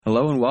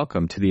Hello and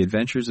welcome to the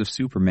Adventures of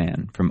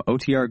Superman from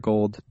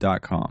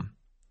OTRGold.com.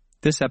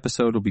 This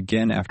episode will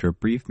begin after a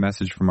brief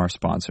message from our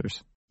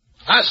sponsors.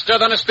 Faster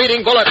than a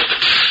speeding bullet.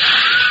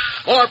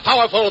 More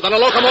powerful than a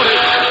locomotive.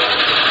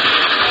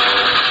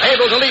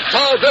 Able to leap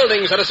tall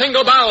buildings at a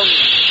single bound.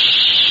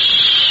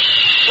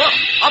 Look,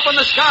 up in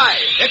the sky.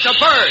 It's a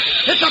bird.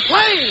 It's a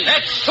plane.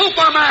 It's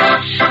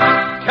Superman.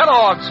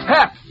 Kellogg's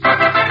Pep.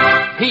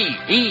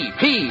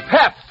 P-E-P,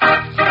 Pep.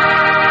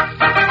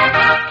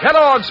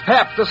 Kellogg's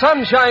Pep, the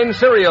Sunshine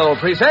Cereal,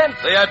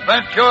 presents The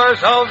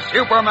Adventures of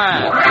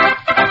Superman.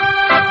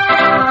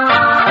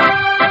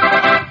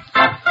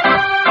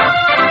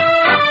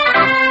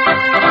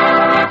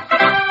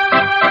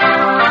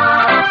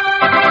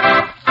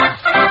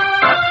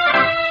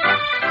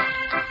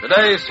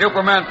 Today,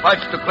 Superman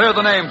fights to clear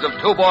the names of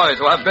two boys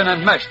who have been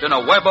enmeshed in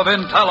a web of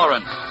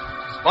intolerance,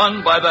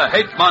 spun by the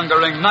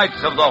hate-mongering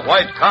Knights of the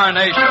White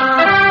Carnation.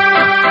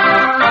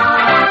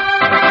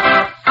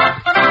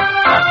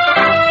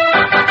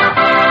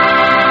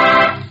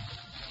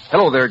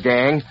 Hello there,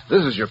 gang.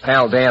 This is your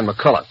pal Dan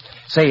McCullough.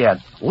 Say,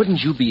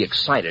 wouldn't you be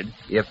excited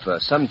if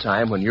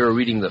sometime when you're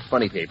reading the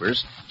funny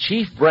papers,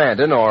 Chief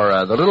Brandon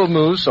or the Little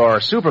Moose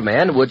or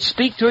Superman would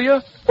speak to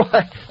you?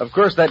 Why, of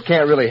course that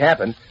can't really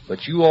happen,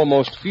 but you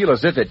almost feel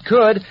as if it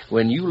could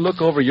when you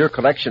look over your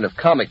collection of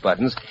comic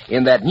buttons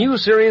in that new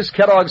series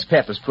Kellogg's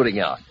Pep is putting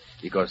out.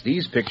 Because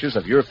these pictures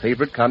of your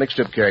favorite comic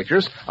strip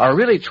characters are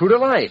really true to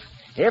life.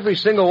 Every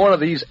single one of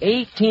these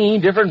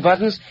 18 different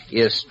buttons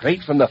is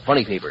straight from the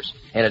funny papers.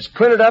 And it's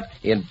printed up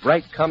in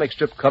bright comic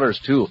strip colors,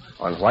 too,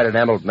 on white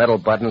enameled metal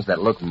buttons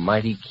that look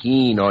mighty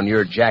keen on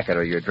your jacket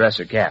or your dress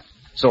or cap.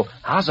 So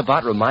how's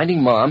about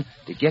reminding Mom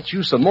to get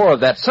you some more of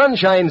that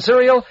sunshine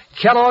cereal,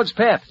 Kellogg's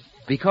Pep?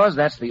 Because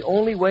that's the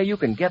only way you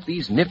can get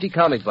these nifty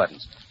comic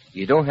buttons.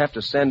 You don't have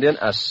to send in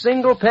a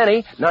single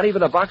penny, not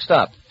even a box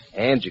top.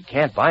 And you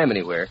can't buy them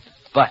anywhere.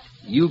 But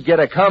you get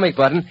a comic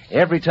button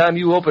every time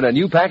you open a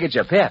new package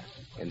of Pep.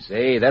 And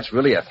say, that's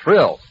really a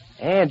thrill.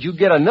 And you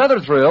get another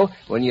thrill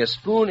when you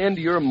spoon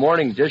into your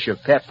morning dish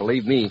of Pep,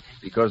 believe me,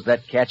 because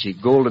that catchy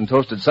golden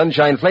toasted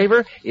sunshine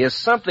flavor is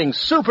something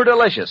super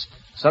delicious.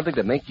 Something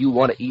to make you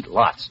want to eat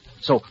lots.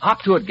 So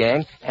hop to it,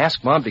 gang.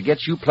 Ask Mom to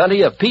get you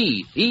plenty of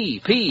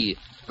P-E-P,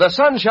 the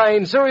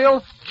sunshine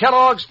cereal,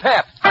 Kellogg's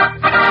Pep.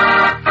 And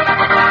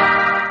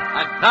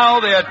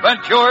now the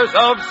Adventures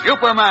of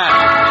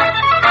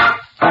Superman.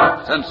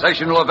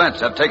 Sensational events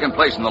have taken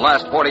place in the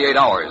last 48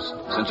 hours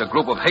since a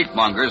group of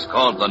hate-mongers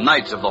called the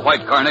Knights of the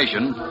White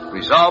Carnation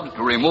resolved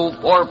to remove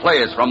 4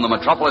 players from the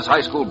Metropolis High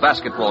School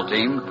basketball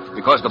team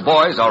because the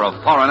boys are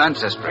of foreign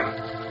ancestry.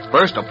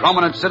 First, a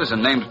prominent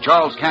citizen named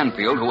Charles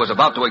Canfield, who was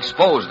about to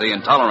expose the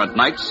intolerant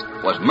Knights,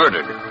 was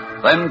murdered.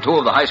 Then 2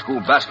 of the high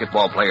school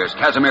basketball players,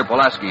 Casimir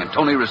Pulaski and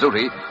Tony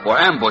Rizzuti, were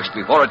ambushed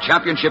before a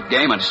championship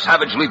game and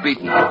savagely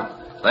beaten.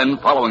 Then,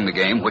 following the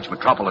game, which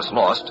Metropolis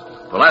lost,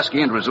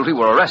 Pulaski and Rizzuti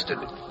were arrested,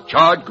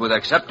 charged with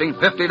accepting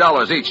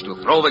 $50 each to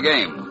throw the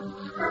game.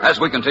 As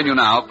we continue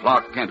now,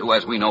 Clark Kent, who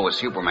as we know is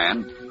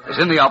Superman, is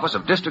in the office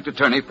of District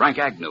Attorney Frank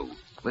Agnew.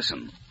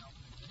 Listen.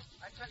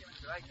 I tell you,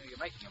 Mr. Agnew, you're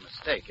making a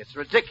mistake. It's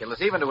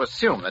ridiculous even to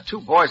assume that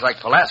 2 boys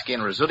like Pulaski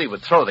and Rizzuti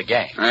would throw the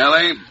game.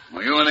 Really?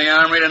 Were you in the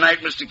Army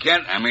tonight, Mr.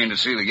 Kent? I mean to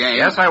see the game.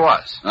 Yes, I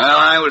was. Well,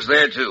 I was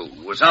there, too.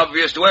 It was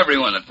obvious to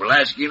everyone that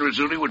Pulaski and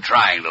Rizzuti were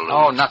trying to lose.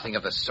 Oh, nothing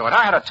of the sort.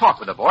 I had a talk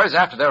with the boys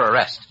after their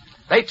arrest.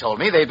 They told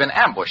me they'd been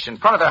ambushed in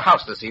front of their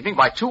house this evening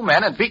by 2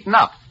 men and beaten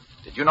up.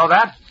 Did you know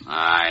that?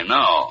 I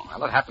know.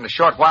 Well, it happened a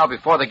short while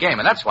before the game,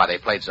 and that's why they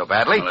played so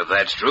badly. Well, if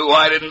that's true,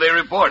 why didn't they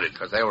report it?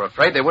 Because they were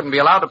afraid they wouldn't be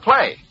allowed to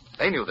play.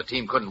 They knew the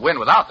team couldn't win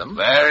without them.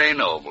 Very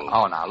noble.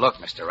 Oh, now, look,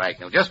 Mr.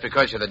 Agnew, just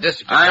because you're the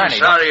district attorney... I'm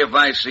sorry if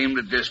I seem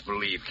to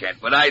disbelieve, Kent,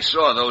 but I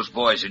saw those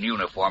boys in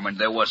uniform, and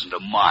there wasn't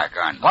a mark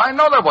on them. Why,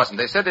 no, there wasn't.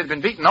 They said they'd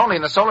been beaten only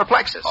in the solar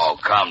plexus. Oh,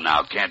 come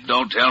now, Kent.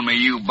 Don't tell me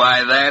you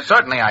buy that.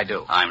 Certainly I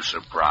do. I'm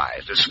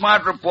surprised. A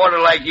smart reporter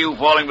like you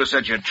falling for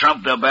such a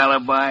trumped-up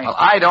alibi? Well,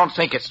 I don't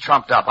think it's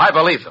trumped up. I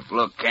believe them.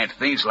 Look, Kent,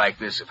 things like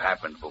this have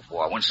happened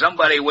before. When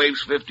somebody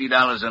waves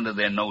 $50 under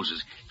their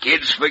noses,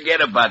 kids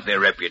forget about their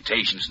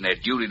reputations and their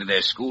duty to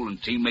their school and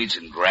teammates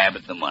and grab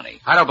at the money.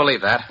 I don't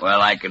believe that.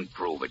 Well, I can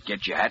prove it.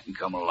 Get your hat and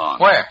come along.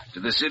 Where? To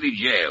the city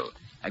jail.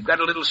 I've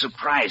got a little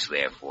surprise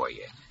there for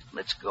you.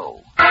 Let's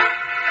go. There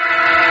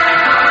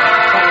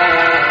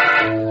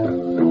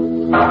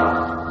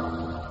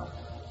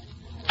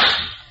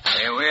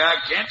we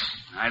are, Kent.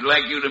 I'd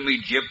like you to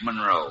meet Gyp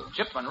Monroe.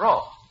 Gyp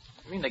Monroe?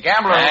 You mean the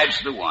gambler?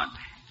 That's the one.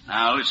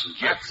 Now, listen,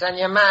 Gyp. What's on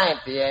your mind,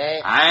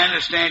 P.A.? I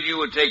understand you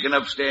were taken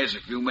upstairs a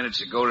few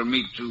minutes ago to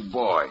meet 2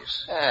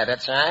 boys. Yeah,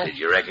 that's right. Did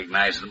you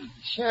recognize them?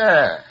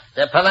 Sure.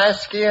 They're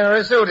Pulaski and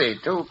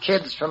Rizzuti, 2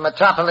 kids from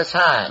Metropolis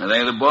High. Are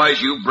they the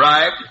boys you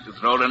bribed to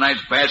throw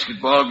tonight's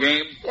basketball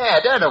game? Yeah,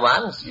 they're the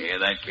ones. You hear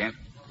that, Kent?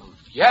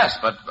 Yes,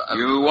 but...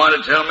 You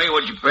want to tell me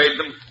what you paid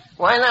them?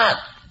 Why not?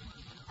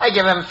 I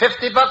give them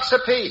 $50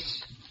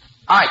 apiece.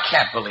 I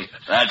can't believe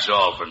it. That's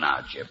all for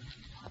now, Gyp.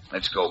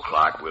 Let's go,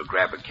 Clark. We'll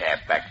grab a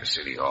cab back to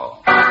City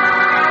Hall.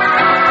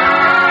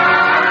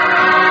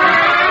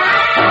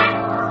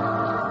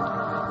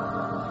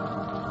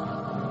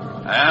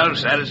 Well,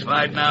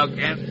 satisfied now,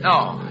 Kent? No,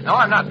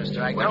 I'm not, Mr.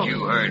 Agnew. What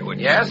you heard, what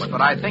Yes,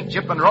 but I think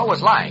Jip Monroe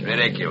was lying.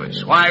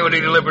 Ridiculous. Why would he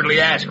deliberately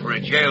ask for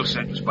a jail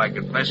sentence by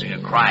confessing a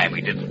crime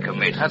he didn't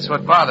commit? That's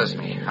what bothers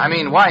me. I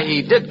mean, why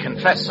he did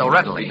confess so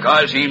readily.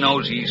 Because he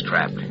knows he's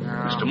trapped.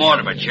 Mr.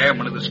 Mortimer,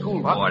 chairman of the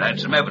school board, had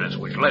some evidence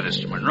which led us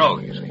to Monroe,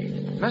 you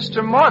see.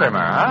 Mr. Mortimer,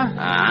 huh?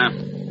 Uh-huh.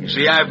 You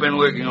see, I've been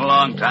working a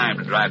long time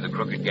to drive the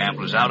crooked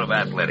gamblers out of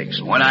athletics.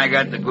 When I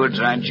got the goods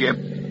on Jip,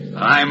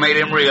 I made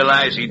him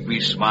realize he'd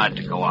be smart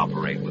to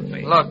cooperate with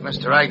me. Look,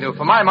 Mr. Agnew,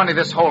 for my money,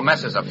 this whole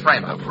mess is a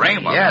frame-up. A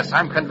frame-up? Yes,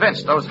 I'm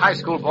convinced those high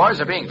school boys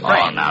are being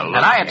framed. Oh, now look,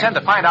 and I intend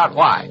to find out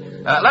why.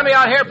 Let me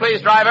out here,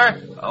 please,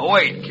 driver.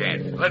 Wait,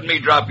 Kent. Let me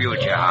drop you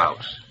at your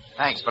house.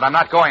 Thanks, but I'm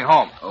not going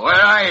home. Where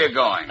are you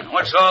going?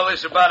 What's all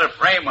this about a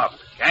frame-up?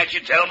 Can't you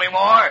tell me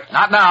more?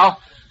 Not now.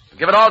 I'll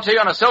give it all to you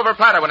on a silver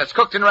platter when it's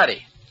cooked and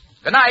ready.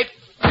 Good night.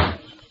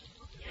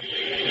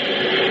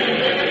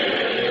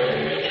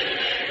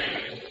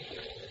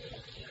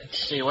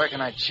 Let's see, where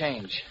can I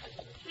change?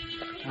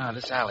 Oh,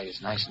 this alley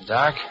is nice and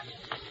dark.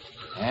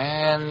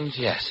 And,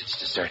 yes, it's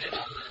deserted.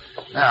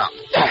 Now,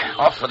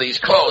 off for these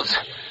clothes.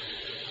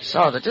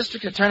 So, the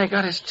district attorney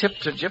got his tip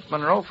to Jip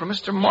Monroe from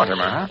Mr.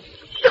 Mortimer, huh?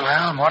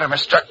 Well, Mortimer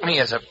struck me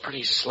as a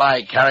pretty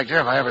sly character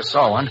if I ever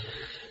saw one.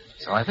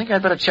 So I think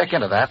I'd better check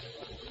into that.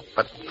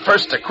 But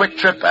first, a quick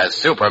trip as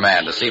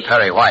Superman to see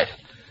Perry White.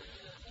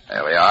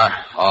 There we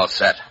are, all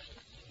set.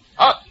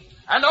 Up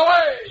and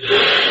away!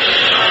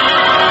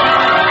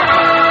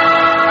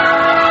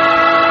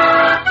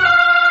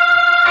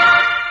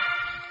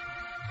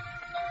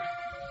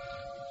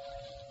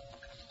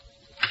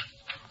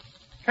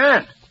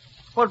 Kent,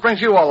 what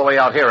brings you all the way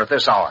out here at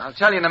this hour? I'll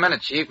tell you in a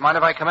minute, Chief. Mind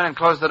if I come in and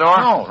close the door?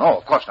 No,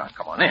 of course not.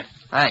 Come on in.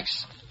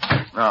 Thanks.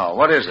 Now,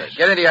 what is this?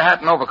 Get into your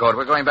hat and overcoat.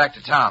 We're going back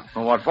to town.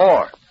 Well, what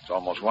for? It's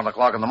almost 1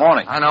 o'clock in the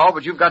morning. I know,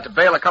 but you've got to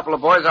bail a couple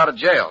of boys out of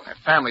jail. Their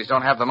families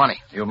don't have the money.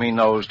 You mean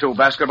those 2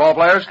 basketball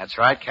players? That's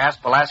right, Cass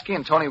Pulaski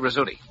and Tony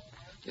Rizzuti.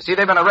 You see,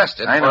 they've been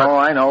arrested.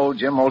 I know.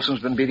 Jim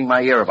Olson's been beating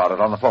my ear about it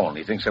on the phone.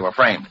 He thinks they were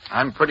framed.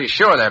 I'm pretty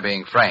sure they're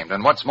being framed.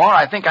 And what's more,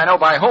 I think I know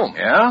by whom.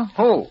 Yeah?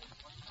 Who?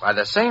 By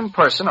the same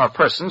person or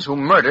persons who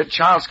murdered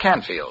Charles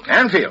Canfield.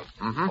 Canfield?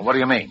 Mm-hmm. Well, what do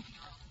you mean?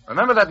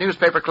 Remember that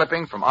newspaper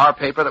clipping from our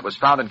paper that was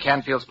found in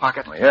Canfield's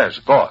pocket? Well, yes,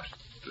 of course.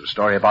 It's a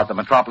story about the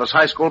Metropolis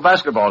High School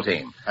basketball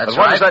team. That's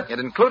right. It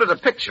included a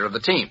picture of the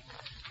team.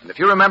 And if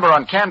you remember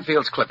on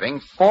Canfield's clipping,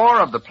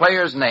 4 of the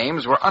players'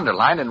 names were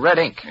underlined in red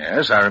ink.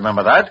 Yes, I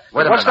remember that.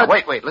 Wait a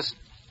minute. Wait, listen.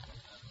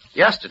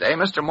 Yesterday,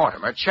 Mr.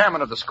 Mortimer,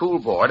 chairman of the school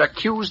board,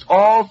 accused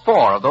all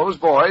 4 of those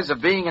boys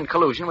of being in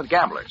collusion with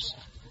gamblers.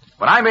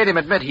 When I made him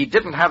admit he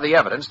didn't have the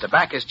evidence to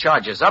back his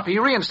charges up, he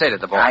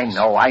reinstated the boys.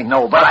 I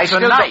know, but I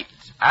still tonight,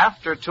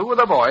 after 2 of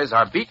the boys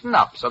are beaten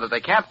up so that they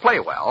can't play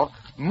well,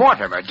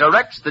 Mortimer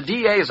directs the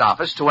DA's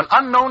office to an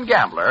unknown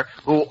gambler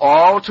who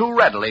all too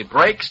readily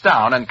breaks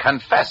down and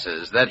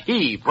confesses that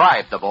he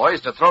bribed the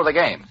boys to throw the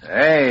game.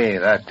 Hey,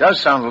 that does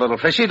sound a little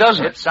fishy,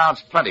 doesn't it? It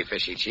sounds plenty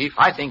fishy, Chief.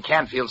 I think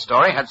Canfield's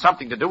story had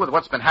something to do with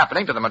what's been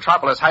happening to the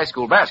Metropolis High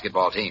School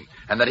basketball team,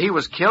 and that he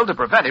was killed to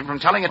prevent him from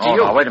telling it to you.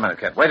 Now, wait a minute,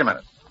 Kent. Wait a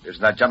minute.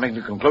 Isn't that jumping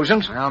to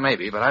conclusions? Well,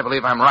 maybe, but I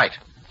believe I'm right.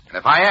 And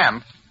if I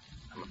am,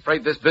 I'm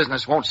afraid this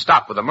business won't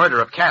stop with the murder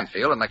of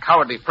Canfield and the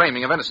cowardly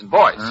framing of innocent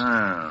boys.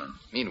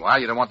 Meanwhile,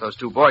 you don't want those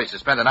 2 boys to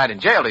spend the night in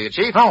jail, do you,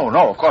 Chief? No,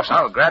 of course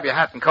not. Oh, grab your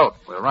hat and coat.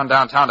 We'll run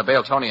downtown to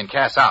bail Tony and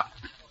Cass out.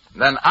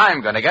 Then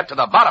I'm going to get to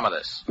the bottom of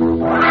this. A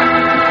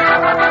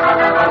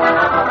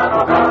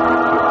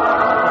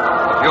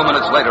few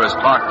minutes later, as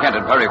Clark Kent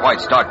and Perry White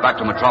start back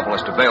to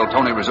Metropolis to bail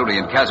Tony Rizzuti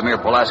and Casimir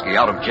Pulaski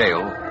out of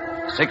jail,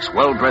 6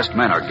 well-dressed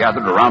men are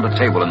gathered around a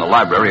table in the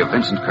library of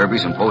Vincent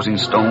Kirby's imposing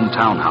stone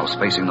townhouse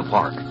facing the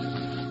park.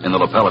 In the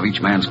lapel of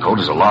each man's coat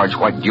is a large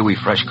white dewy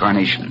fresh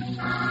carnation.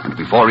 And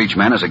before each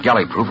man is a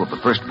galley proof of the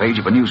first page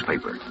of a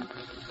newspaper.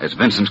 As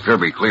Vincent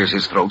Kirby clears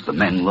his throat, the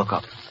men look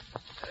up.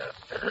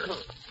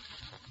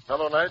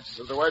 Fellow Knights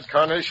of the White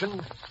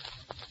Carnation,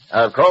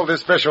 I've called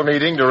this special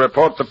meeting to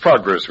report the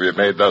progress we have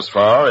made thus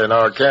far in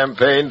our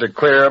campaign to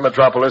clear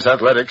Metropolis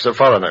athletics of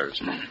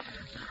foreigners.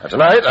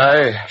 Tonight,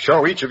 I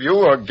show each of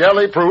you a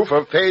galley proof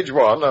of page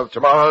 1 of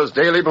tomorrow's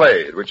Daily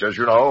Blade, which, as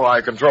you know, I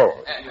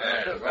control.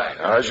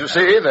 Now, as you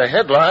see, the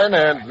headline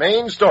and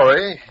main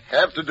story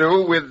have to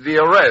do with the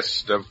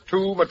arrest of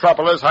 2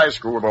 Metropolis high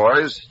school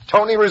boys,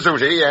 Tony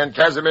Rizzuti and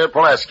Casimir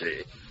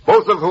Pulaski,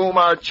 both of whom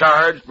are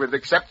charged with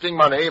accepting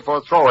money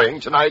for throwing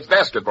tonight's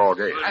basketball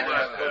game.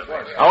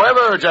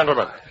 However,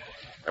 gentlemen,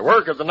 the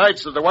work of the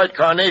Knights of the White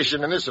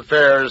Carnation in this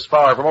affair is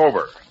far from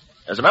over.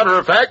 As a matter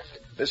of fact,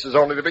 this is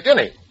only the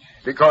beginning.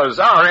 Because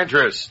our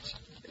interest,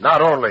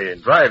 not only in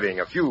driving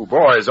a few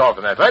boys off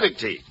an athletic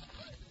team,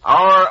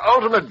 our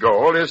ultimate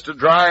goal is to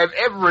drive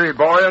every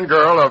boy and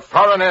girl of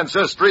foreign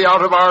ancestry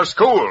out of our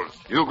schools.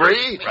 You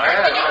agree?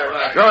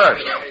 Good.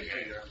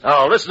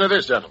 Now, listen to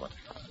this, gentlemen.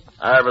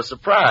 I have a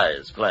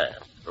surprise plan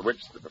for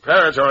which the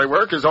preparatory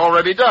work is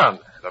already done.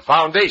 The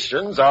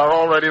foundations are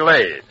already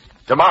laid.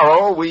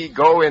 Tomorrow, we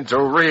go into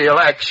real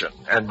action.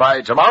 And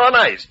by tomorrow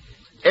night,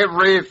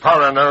 every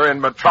foreigner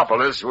in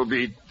Metropolis will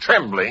be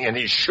trembling in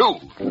his shoe.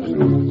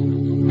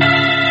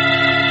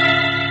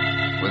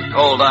 With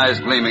cold eyes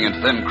gleaming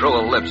and thin,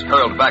 cruel lips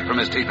curled back from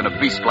his teeth in a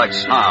beast-like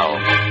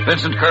snarl,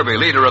 Vincent Kirby,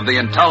 leader of the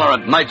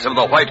intolerant Knights of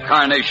the White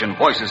Carnation,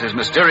 voices his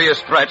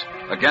mysterious threat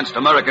against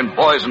American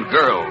boys and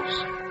girls.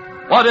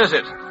 What is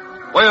it?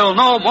 We'll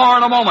know more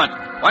in a moment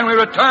when we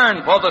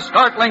return for the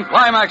startling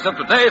climax of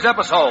today's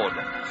episode.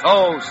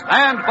 So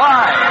stand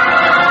by.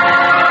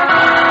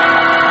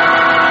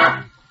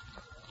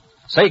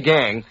 Say,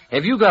 gang,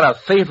 have you got a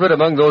favorite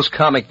among those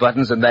comic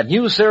buttons in that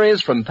new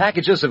series from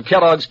packages of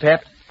Kellogg's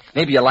Pep?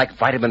 Maybe you like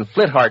Vitamin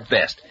Flintheart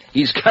best.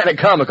 He's kind of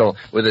comical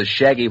with his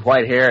shaggy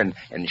white hair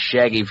and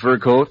shaggy fur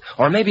coat.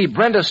 Or maybe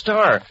Brenda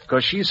Starr,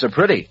 because she's so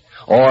pretty.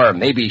 Or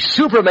maybe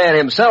Superman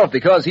himself,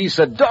 because he's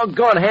so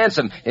doggone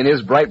handsome in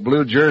his bright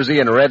blue jersey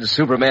and red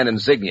Superman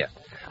insignia.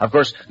 Of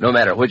course, no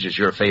matter which is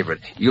your favorite,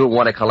 you'll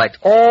want to collect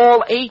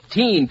all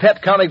 18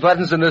 Pep comic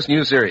buttons in this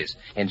new series.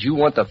 And you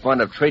want the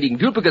fun of trading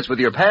duplicates with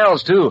your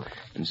pals, too.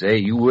 And say,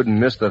 you wouldn't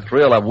miss the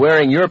thrill of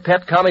wearing your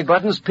Pep comic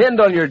buttons pinned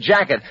on your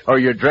jacket or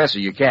your dress or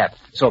your cap.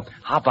 So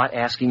how about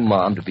asking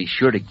Mom to be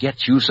sure to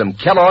get you some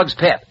Kellogg's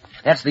Pep?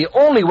 That's the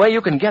only way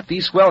you can get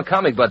these swell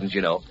comic buttons,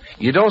 you know.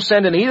 You don't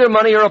send in either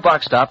money or a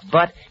box top,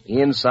 but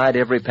inside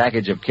every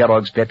package of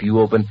Kellogg's Pep you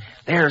open,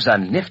 there's a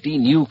nifty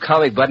new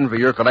comic button for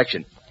your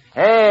collection.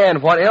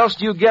 And what else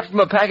do you get from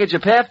a package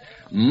of Pep?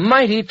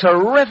 Mighty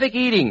terrific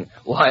eating.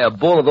 Why, a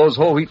bowl of those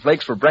whole wheat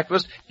flakes for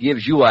breakfast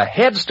gives you a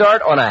head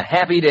start on a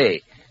happy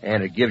day.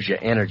 And it gives you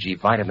energy,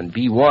 vitamin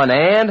B1,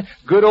 and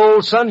good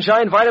old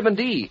sunshine vitamin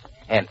D.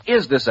 And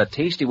is this a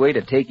tasty way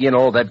to take in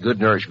all that good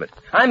nourishment?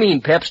 I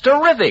mean, Pep's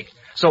terrific.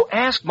 So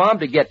ask Mom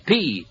to get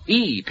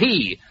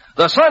P-E-P,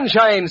 the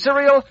Sunshine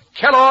Cereal,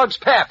 Kellogg's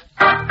Pep.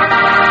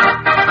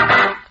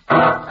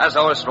 As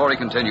our story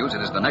continues,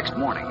 it is the next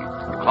morning.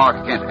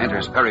 Clark Kent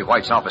enters Perry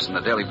White's office in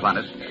the Daily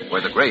Planet,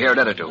 where the gray-haired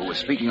editor who was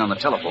speaking on the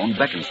telephone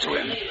beckons to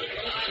him.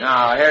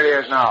 Now, here he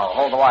is now.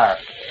 Hold the wire.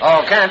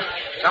 Oh, Kent,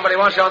 somebody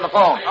wants you on the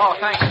phone. Oh,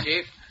 thank you,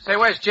 Chief. Say,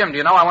 where's Jim? Do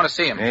you know? I want to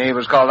see him. He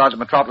was called out to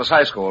Metropolis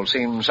High School.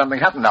 Seems something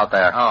happened out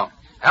there. Oh.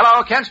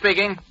 Hello, Kent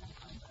speaking.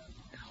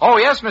 Oh,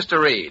 yes,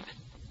 Mr. Reed.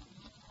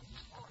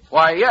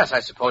 Why, yes, I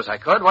suppose I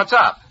could. What's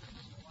up?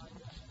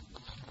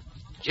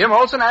 Jim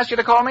Olson asked you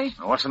to call me?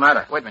 What's the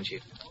matter? Wait a minute,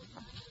 Chief.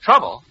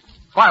 Trouble?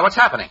 Why, what's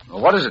happening? Well,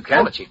 what is it, Kent?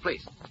 Hold it, Chief,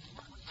 please.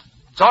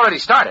 It's already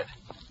started.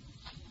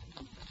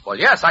 Well,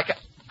 yes, I can...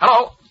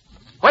 Hello?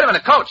 Wait a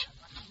minute, Coach.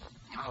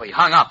 Oh, he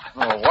hung up.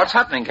 Oh, what's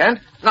happening, Kent?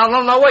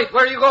 No, wait.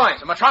 Where are you going?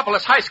 To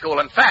Metropolis High School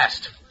and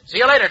fast. See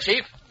you later,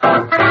 Chief.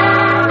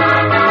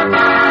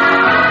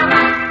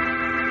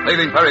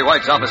 Leaving Perry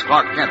White's office,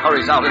 Clark Kent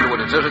hurries out into a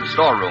deserted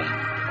storeroom,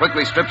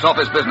 quickly strips off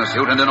his business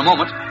suit, and in a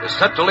moment is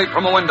set to leap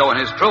from a window in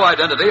his true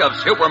identity of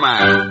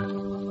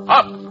Superman.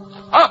 Up,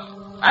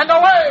 and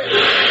away!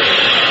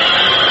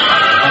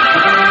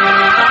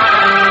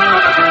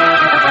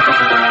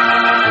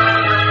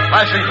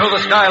 Flashing through the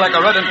sky like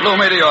a red and blue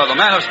meteor, the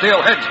Man of Steel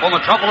heads for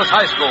Metropolis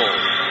High School,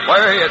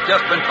 where he has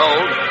just been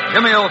told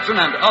Jimmy Olsen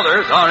and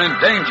others are in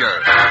danger.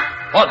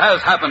 What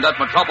has happened at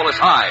Metropolis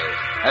High?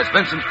 Has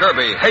Vincent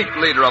Kirby, hate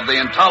leader of the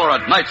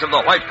intolerant Knights of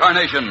the White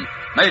Carnation,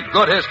 made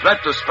good his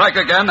threat to strike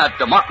again at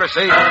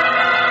democracy?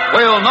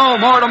 We'll know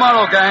more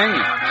tomorrow, gang,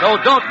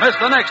 so don't miss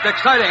the next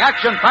exciting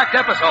action-packed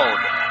episode.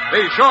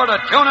 Be sure to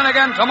tune in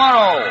again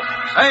tomorrow.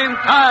 Same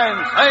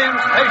time, same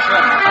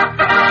station.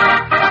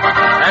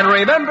 And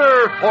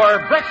remember,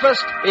 for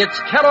breakfast, it's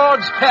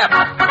Kellogg's Pep.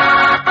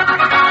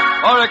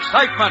 For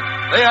excitement,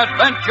 the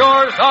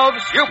adventures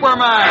of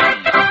Superman.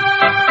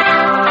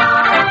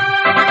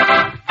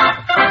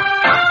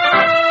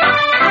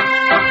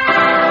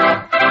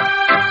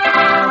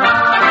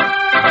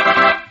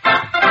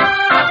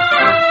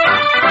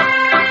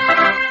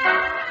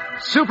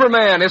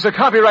 Superman is a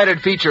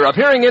copyrighted feature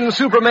appearing in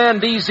Superman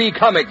DC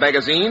comic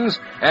magazines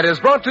and is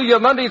brought to you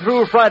Monday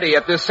through Friday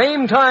at the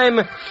same time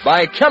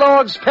by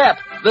Kellogg's Pep,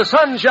 the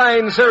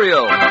Sunshine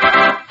Cereal.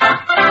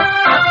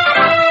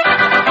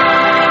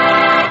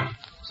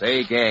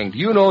 Say, gang, do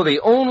you know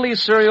the only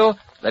cereal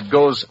that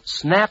goes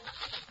snap,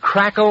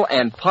 crackle,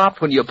 and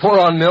pop when you pour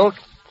on milk?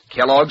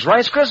 Kellogg's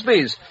Rice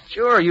Krispies.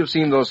 Sure, you've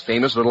seen those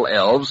famous little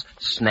elves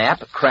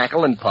snap,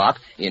 crackle, and pop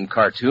in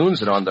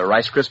cartoons and on the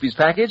Rice Krispies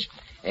package.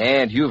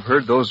 And you've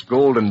heard those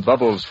golden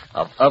bubbles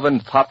of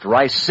oven-popped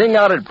rice sing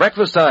out at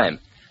breakfast time.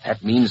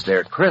 That means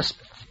they're crisp.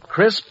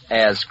 Crisp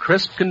as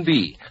crisp can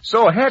be.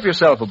 So have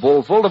yourself a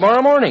bowl full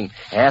tomorrow morning.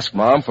 Ask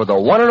Mom for the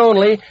one and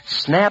only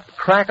Snap,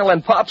 Crackle,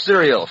 and Pop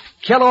cereal,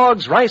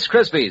 Kellogg's Rice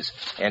Krispies.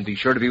 And be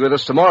sure to be with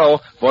us tomorrow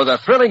for the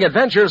thrilling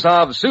adventures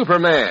of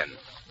Superman.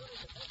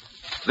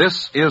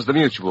 This is the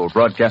Mutual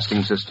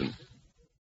Broadcasting System.